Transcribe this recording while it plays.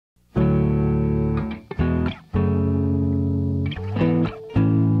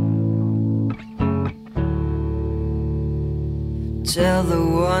Tell the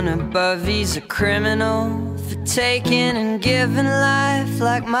one above he's a criminal for taking and giving life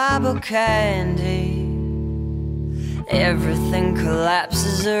like marble candy. Everything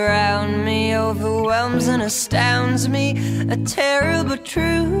collapses around me, overwhelms and astounds me. A terrible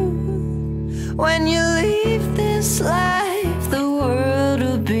truth: when you leave this life, the world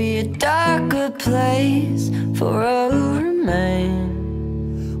will be a darker place for all who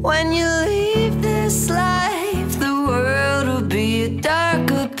remain. When you leave this life, the world will be a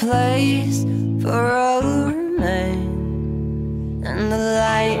darker place for all who remain. And the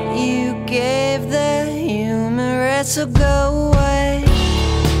light you gave the humorous will go away.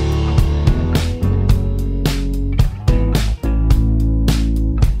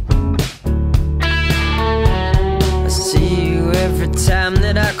 I see you every time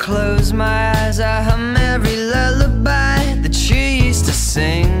that I close my eyes. I hum every lullaby that you used to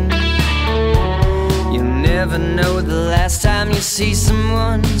sing. Never know the last time you see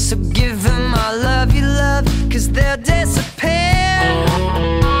someone, so give them all of your love, 'cause they'll disappear.